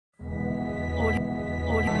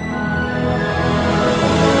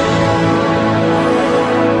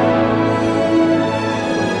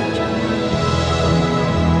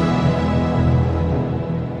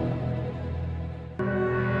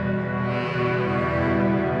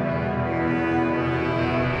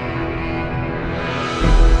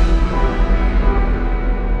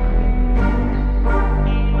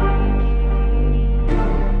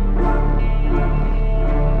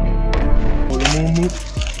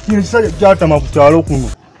Kinsa kyatama ku kyalo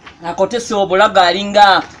kuno. Akotese obulaga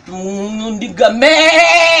alinga ndiga me.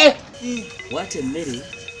 Wate mmere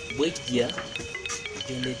bwejja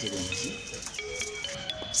gendetere nti.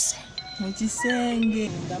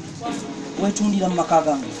 Mukisenge. Wetundira mu maka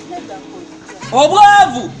gange.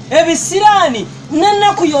 Obwavu ebisirani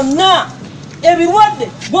n'ennaku yonna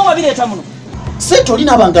ebirwadde bwo wabireeta muno. Se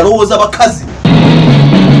tolina bangalowooza bakazi.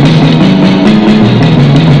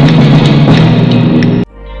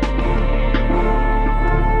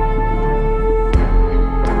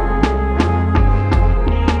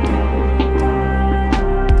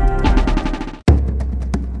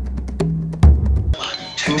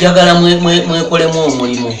 Njagala mwekolemu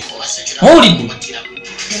omulimu. Muwulidde?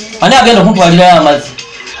 Ani agenda okuntwalirayo amazzi?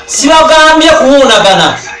 Sibagambye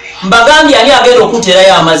kuwuunagana. Mbagambye ani agenda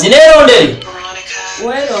okunterayo amazzi. Neerondere.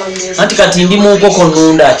 Anti kati ndi mu nkoko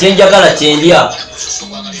nnunda. Kyenjagala kyendya.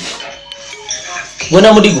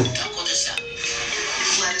 Bwena mudigo.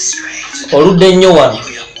 Oludde ennyo wano.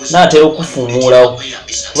 Naatera okufuumuulawo.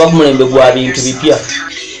 Kuba mulembe gwa bintu bipya.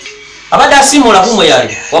 Abadde asiimula kumwe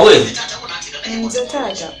yali. Wabwe.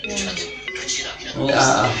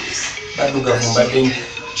 Baduga mbadde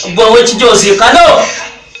bwe kijozi kano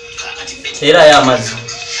era ya mazi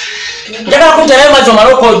njagala kuntera amazi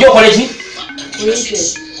omaloko ojja okole ki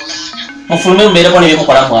mufulume mbeereko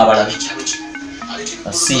nebyemukolamu abalala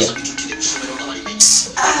asiya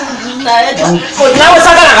nawe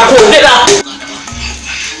sagala ngakwogera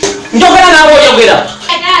njogera naawe oyogera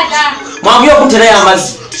mwambi okunterayo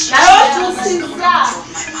amazzi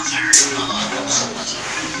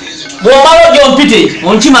bw'omala ojja ompite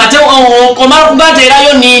onkima ate omala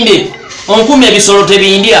okugateerayo nninde onkume ebisolo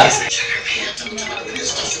tebindya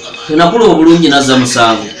enakula obulungi nazza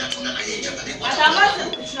musanvu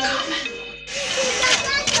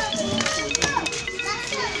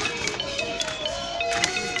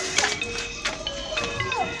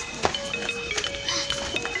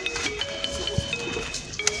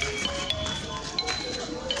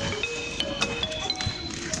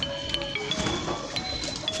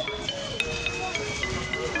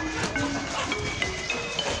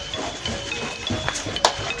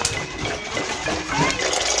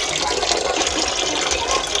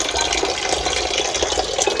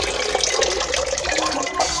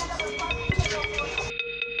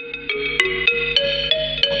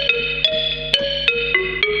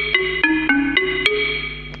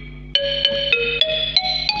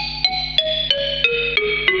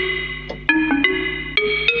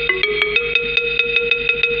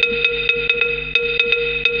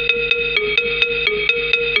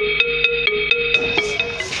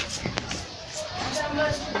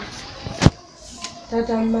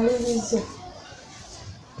Tata mmalirize.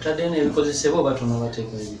 Tadene ebikozesebwa batono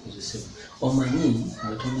bateeka ebikozesebwa. Omanyi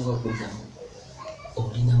batono bakuddamu.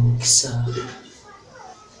 Olina mukisa.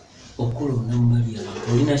 Okula onammaliya.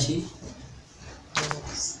 Olina ki?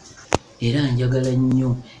 Era njagala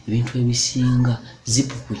nnyo ebintu ebisinga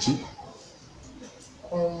zipu kuki?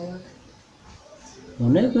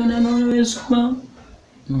 Onegenda n'olwesoma.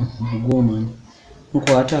 Gwomanyi.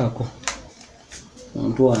 Nkwataako.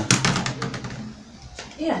 Ontwala.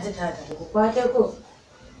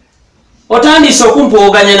 Otandise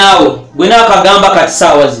okumpooganya naawe gwe naakagamba kati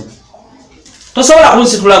saawa zino tosobola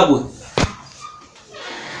kunsitula gwe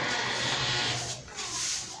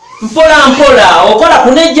mpola mpola okola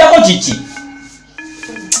kunejjako kiki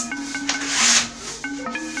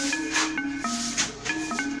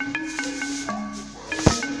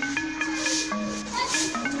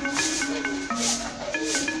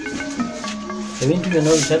ebintu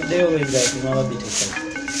byonna bitaddeyo bebiratunababiteeka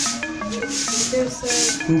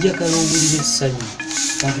njagala obulire essanyu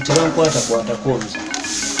bantu tebankwatakwatako oluza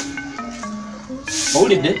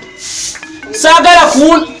owulidde saagala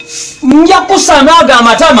nja kusamba ago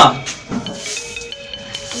amatama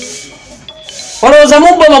olowooza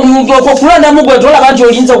mubomaokulondamu gwe tolaba nti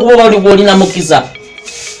olinza okuba olina mukisa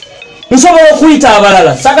nsobola okuyita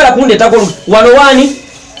abalala saagala kundeetako wano waani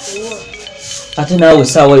ate naawe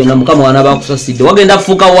saawa yonna mukama wana bakusasidde wagenda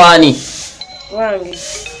kufuuka waani wange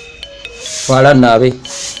twala naabe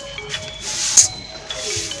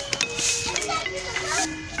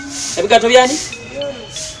ebigato byani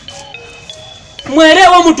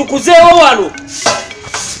mwereewo mutukuzeewo wano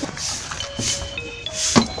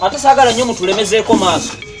ate saagala nnyo mutulemezeeko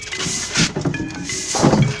maaso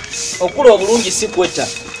okula obulungi si kwetta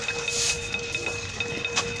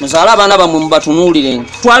muzaale abaana bammwe mubatunuulire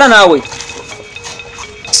twala naawe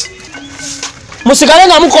musigale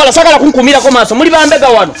nga mukola saagala kunkumirako maaso muli bambega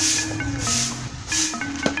wano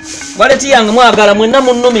waleti yange mwagala mwenna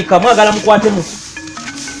munnumika mwagala mukwatemu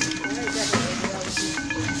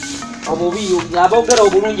obubi abogera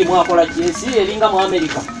obulungi mwakola kyesi eringa mu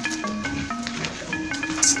America.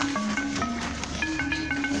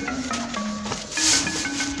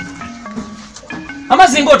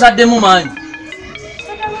 Amazinga otaddemu maanyi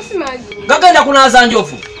gagenda kunaaza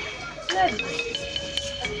njofu.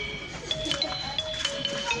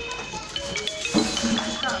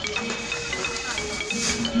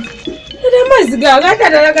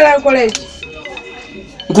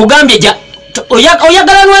 Nkugambye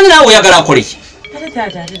oyagala lwani naawe oyagala akole ki?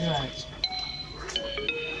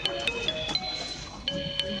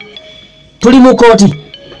 Tuli mu kooti.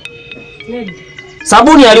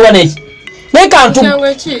 Sabuni aliwa neki nekantu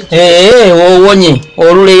owonye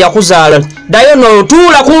olule yakuzaala dayo no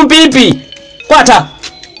tuula kumpipi kwata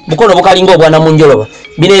bukono bukalinga obwana mu njoloba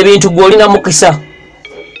bino ebintu gwolina mukisa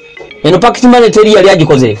eno pakiti mane teri yali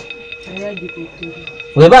agikoze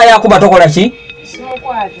weba yakuba tokola ki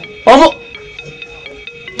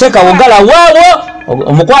teka wogala wawo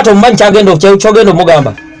omukwata omumanyi kyogenda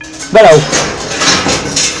omugamba galawo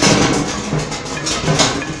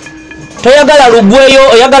toyagala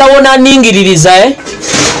lugweyo oyagala wona ningiririza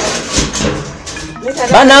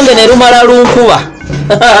banange ne lumala lunkuba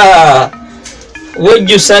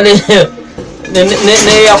wejjusa ne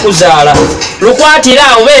yakuzaala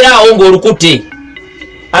lukwatira obeera awo ng'olukutte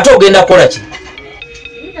ate ogenda kukola ki?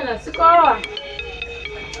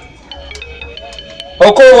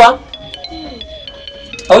 Okoowa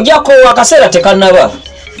ojja koowa akaseera tekannaba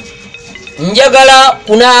njagala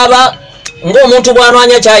kunaaba ng'omuntu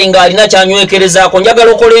bw'anwanya kyayi ng'alina kyanywekerezaako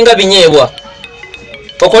njagala okolenga binyeebwa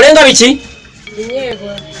okolenga biki?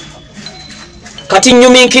 Binyeebwa kati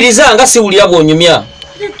nnyuminkiriza nga siwulira bw'onyumya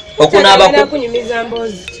okunaaba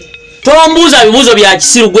tombuuza bibuuzo bya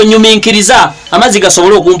kisiru gwe nnyuminkiriza amazzi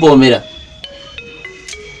gasobole okumpoomera.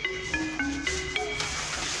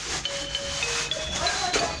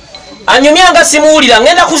 Anyumya nga simuwulira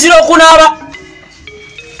ngenda kuzira okunaaba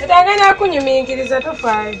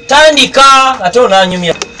tandika ate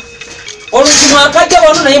onanyumya olukimu akajja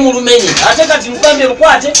wano naye mulumenye ate kati lugambye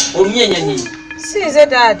lukwate olunyenyanyinyi size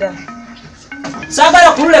taata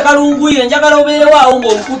saagala kulule kalunguyire njagala obeerewo awo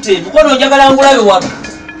ng'olukutte mukono njagala ngulabe waka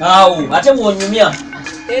awo ate bw'onyumya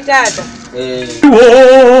taata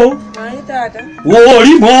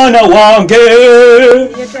woli mwana wange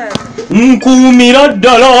nkuumira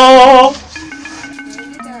ddala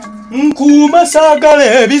nkuuma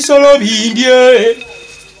saagala ebisolo bindye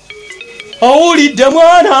awulidde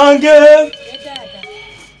mwanange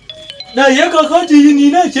naye kakati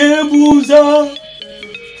nina kyembuuza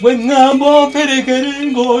bwe ŋŋamba omperekere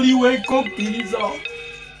ng'oli wekokkiriza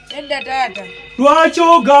lwaki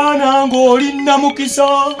ogaana ng'oli namukisa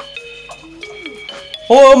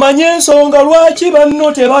omanye ensonga lwaki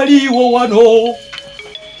banno tebaliiwo wano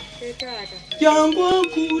jangu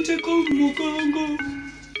ankuuteko mugongo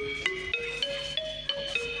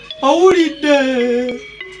awulidde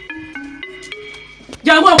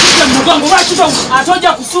jangu ankuute mugongo lwaki ate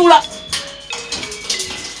ojja kusuula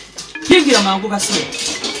yingira mangu basibe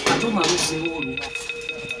ate omaluseewo oluba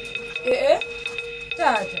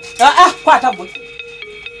kwata gwe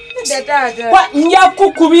nja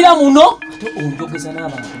kukubira muno ate onjogeza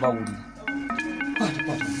n'abantu bawulira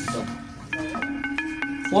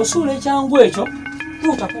osuula ekyangu ekyo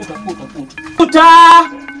puuta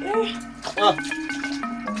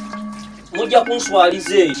mujja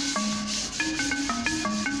kunswaliza eyo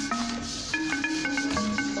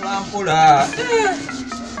mpola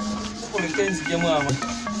olekenzijemu ama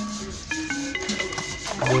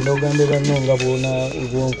genda ogambe banno nga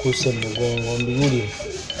bwonkuse mugongo mbiwulire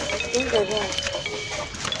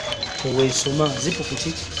weesoma zipu ku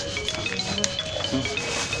kiki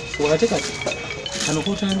ate kati kano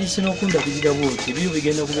kotandise n'okundabirira bwoti ebyo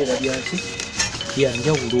bigenda kubeera byaki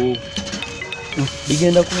byanjawulo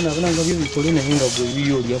bigenda kubonabona byo bikole naye nga gwe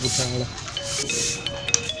ebiyo olya butaala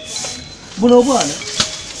buno obwana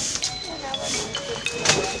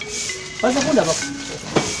baza kundaba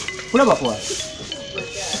kulaba kwala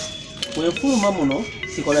wefuluma muno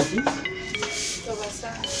sikola ki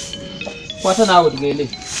kwata naawe tugende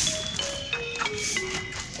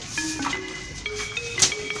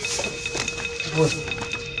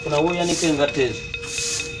funawoyaniko engatta ezo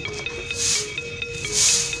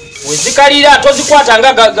wezikalira tozikwata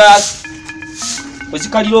nga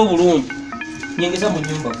wezikalira obulungi nyengeza mu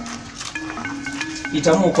nyumba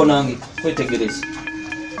yitamuuko nange kwetegereza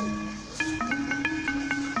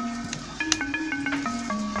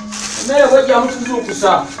emmere bwejjamu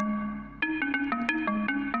tuzuukusa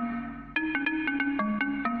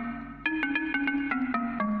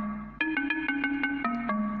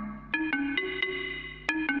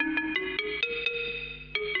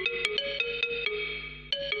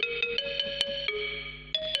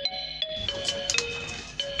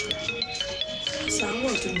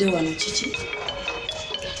Atudde wano kiki?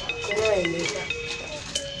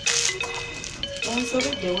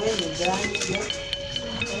 Onsobedde weemuganyija.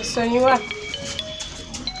 Nsonyiwa.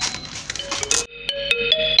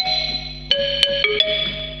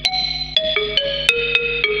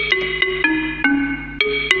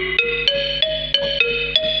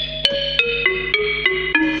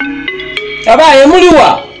 Abaye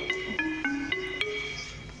muliwa?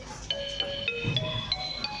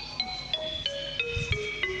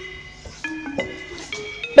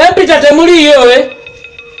 Bempita temuliyo we?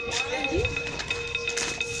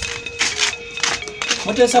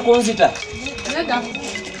 Mutesa kunzita?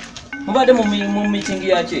 Mubadde mu meeting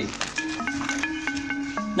yaki?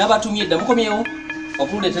 N'abatumye edda mukomyewo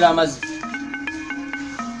okuleetera amazzi.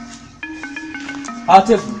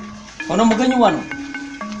 Ate ono mugenyi wano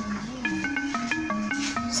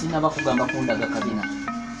sinaba kugamba kundaga kabina.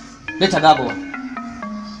 Leta gabo wano.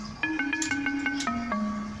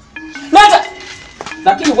 Leta!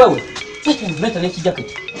 Lakini wewe leta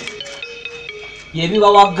n'ekijaketi.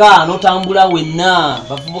 Yebibawaga n'otambula wenna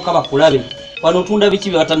bavubuka bakulabe. Wano otunda biki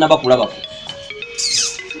bye batannaba kulabako.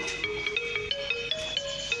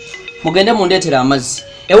 Mugende mundeetera amazzi.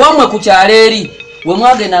 Ewamwe ku kyalo eri we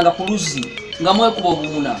mwagendanga ku luzzi nga mwekuba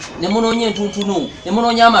obuwuna ne munoonya entuntunu ne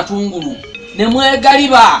munoonya amatungulu ne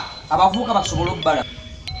mwegaliba abavubuka basobole obbala.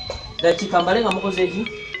 Dakika mbale nga mukoze eki?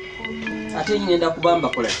 Ate ngenda kubamba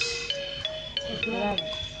kola ki?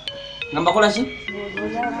 Nga mbakola ki?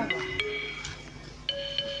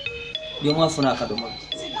 Byomwafuna akadomola.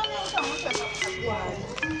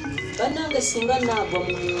 Bannange singa naagwa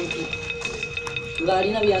mu muntu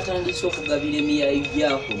ng'alina byatandise okugabira emiyayo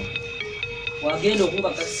gyako, wagenda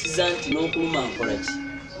okubakasiza nti n'okuluma nkola ki?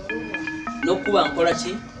 N'okuba nkola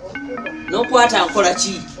ki? N'okwata nkola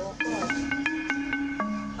ki?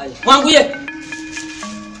 Mwanguye!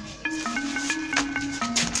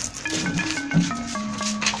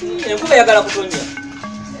 Enkuba yagala kutonnya.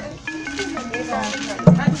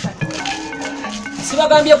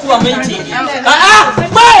 Sibagambye kuba meeting.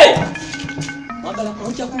 Mwe! Mwagala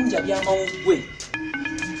kunja kunja byamawuggwe.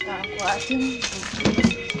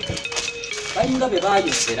 Bayinga be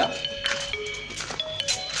baayosera.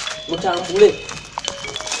 Mutambule.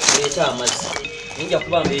 Leeta amazzi. Ninja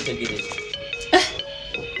kuba mbeetegereza.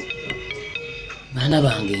 Baana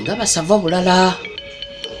bange nga basava bulala.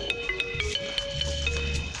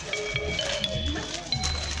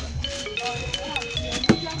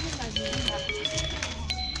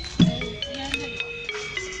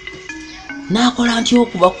 Nakola ntya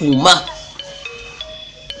okubakuuma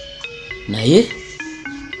naye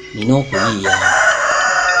nina okuyiiya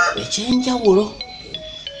ekyenjawulo.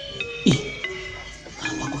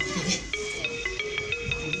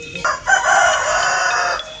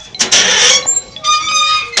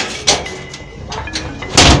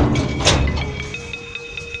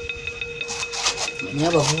 Manya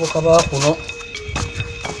abavubuka ba kuno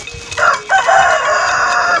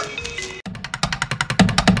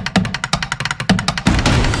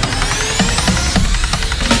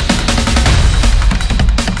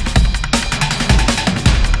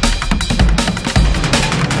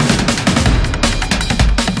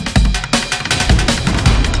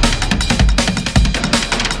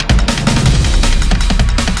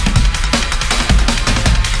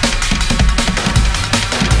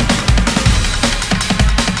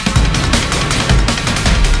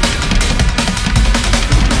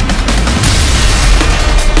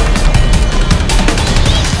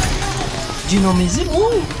gino mizimu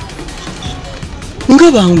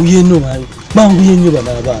nga banguye nno banguye nnyo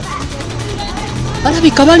bano abaana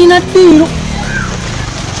balabika balina ddiiro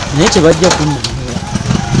naye kyebajja kunnanyula.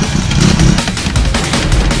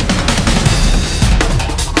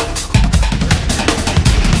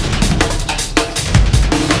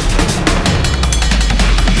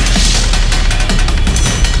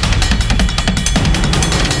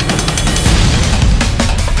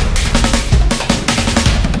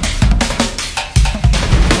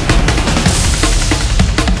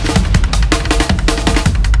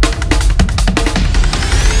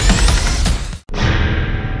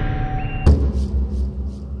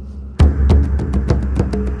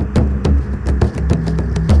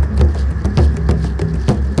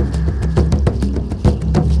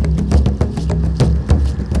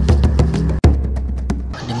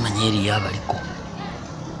 Abaliko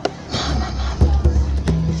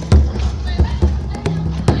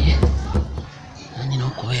nina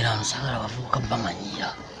okubeera nsagala bavubuka bamanyira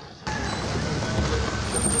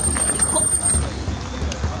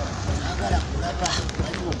sagala kulaba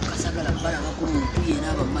baliwo okukasagala balabako muntu yena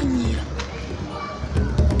abamanyira.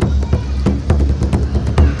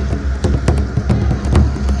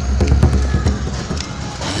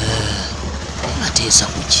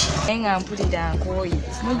 nga mpulira nkooye.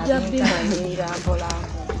 Mujja bimanyira mpola.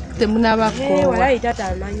 Temunabakoowa. Walayi tata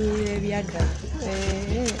amanyira ebyadda.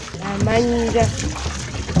 Amanyira.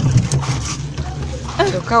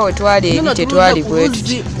 Kyokka we twali eri tetwali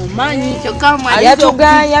bwetuti.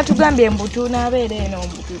 Yatugambye embutu n'abeera eno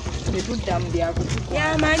mbutu. Tetudda mu byakutuka.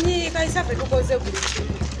 Yamanyi kayisa ffe tukoze buli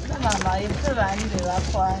kimu. Mama effe baani be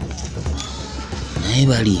bakwana. naye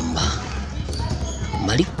balimba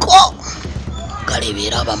baliko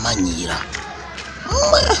galebeera abamanyiira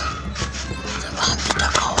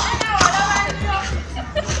bampitakawa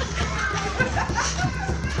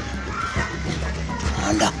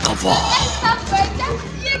andakava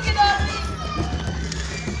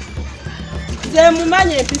nze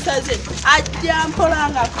mumanye empisa ze ajja mpola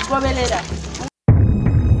nga kugoberera.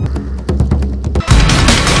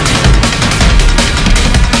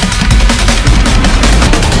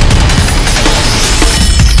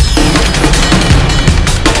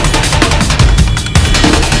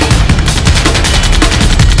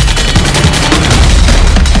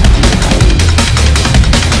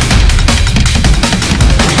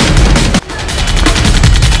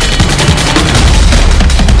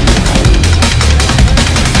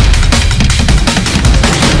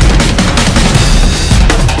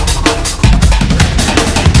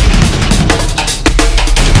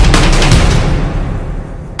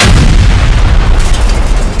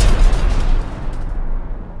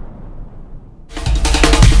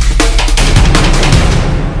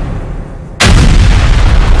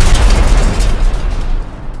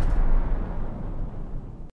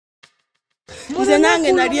 Nze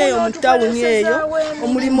nange nali eyo mu tawuni eyo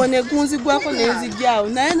omulimu ne gunzigwako nenzijjaawo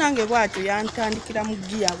naye nange bw'atyo yantandikira mu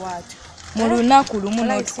giya bw'atyo. Mu lunaku lumu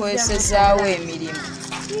n'otukozesezaawo emirimu.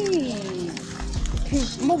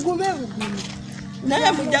 Mugume bugume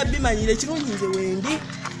naye mujja bimanyire kirungi nze wendi.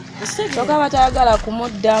 Kyokka batayagala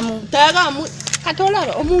kumuddamu. Tayagala kati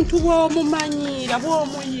olaba omuntu bw'omumanyiira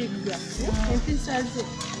bw'omuyigga empisa ze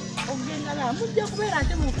ogenda naye mujja kubeera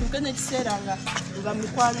ate mutuuke n'ekiseera nga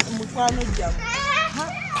mukwano gyamu.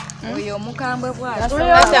 Oyo omukambwe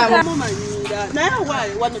bw'amumanyiira naye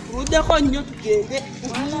waale wano tuluddeko nnyo tugende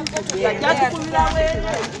ajja tukubira weere.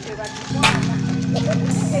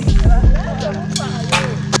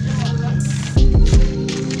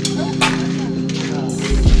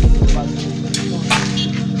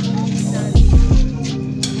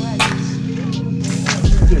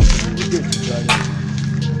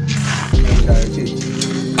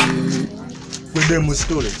 Kwede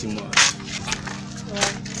musitole kimwa.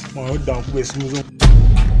 Mwa odda nkube simuzo.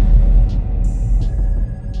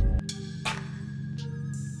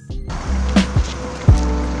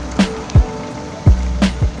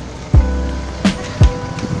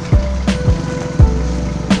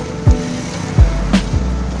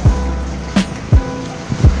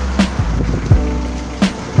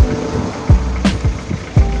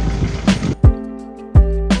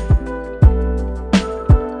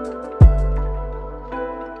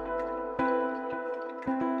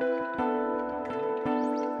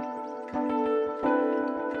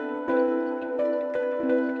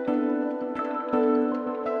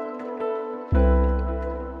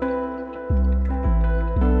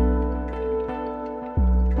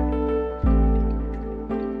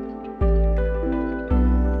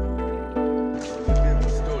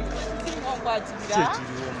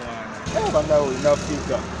 Bandawo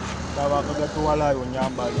inafika tabakagatuwalayo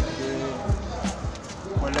nyambalidde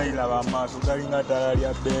walayira bamaaso galinga ddala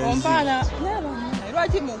lya benzi ompala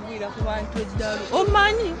lwaki mugwira ku bantu eddalu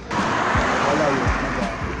omanyi walayo okuba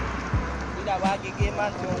era bagegema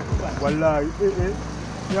nti okuba wallahi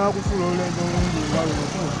yakufula olenga olungi ngawe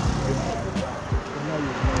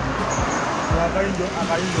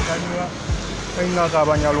akayindo kanywa kalinga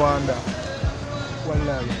ak'abanyalwanda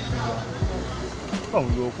wallahi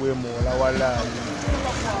Paulo kwemoola walayi.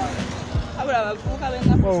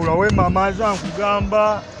 Paulo we mama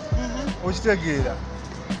zankugamba okitegeera.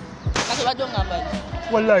 Kati badde ongamba ki?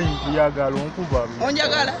 Wallayi nkuyagala onkuba.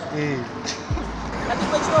 Onjagala? Kati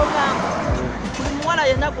kwe kyogamba. Buli muwala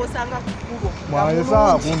yenna gw'osanga ku kkubo. Mwana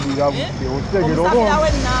saa kumbira budde okitegeera oba. Omusabirawo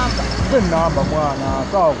ennamba. Mpe ennamba mwana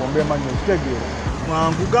saa gomba emanyi okitegeera.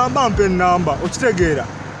 Nkugamba mpe ennamba okitegeera.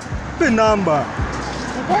 Mpe ennamba.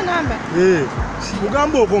 Mpe ennamba?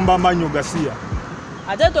 Kugamba okomba amanyo gasiya.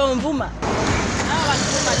 Ate tonvuma. Abantu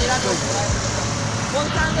bamanyira tokola.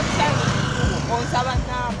 Onsanga kusange onsaba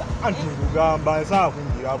nnamba. Anti nkugamba nsaa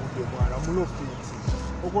kungira budde mwana mulofisi.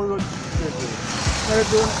 Okola okitegeera.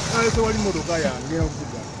 Kale tewali motoka yange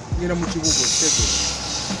envuga. Ngenda mu kibuga okitegeera.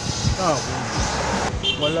 Saa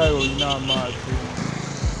kungira. Wallahi olina amaaso.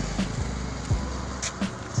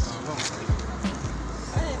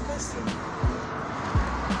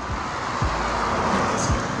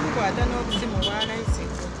 Wenda n'obusimu bwanayise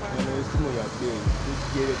esimu ya bbeeyi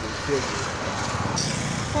tugere kutege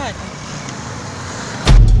kwata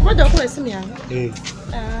bajja okuba esimu yange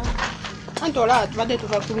anti olaba tubadde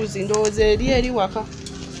tuva ku luzi ndowooza eri waka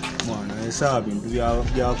mwana esaawa bintu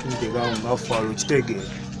byakuntegawo nga falo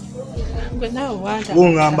kitegeera gwe naawe wanta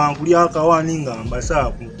ngamba nkuli akawani ngamba saa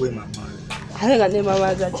kunkwemama ate nga ne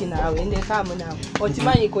mawaza ki naawe ndekaamu naawe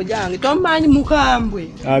okimanyi kojange tomumanyi mukambwe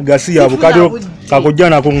gasiya bukado kakojja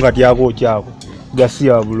nako nga tyako kyako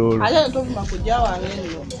gasiya bulolo ate ntobuma kujja wange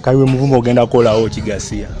nno kaiwe muvumba ogenda kukolawo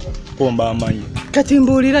kigasiya komba amanyi kati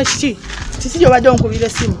mbuulira kiki kiki gyobadde onkubira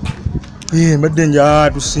esimu mbadde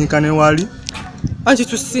nja tusinkane wali anti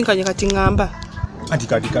tusisinkanye kati ŋŋamba anti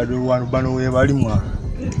kati kadwano bano webali mwana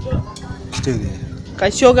kitegeera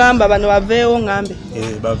kati kyogamba bano baveewo ŋŋambe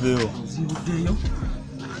baveewo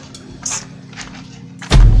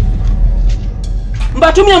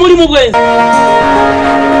mbatumye mulimu bwenzi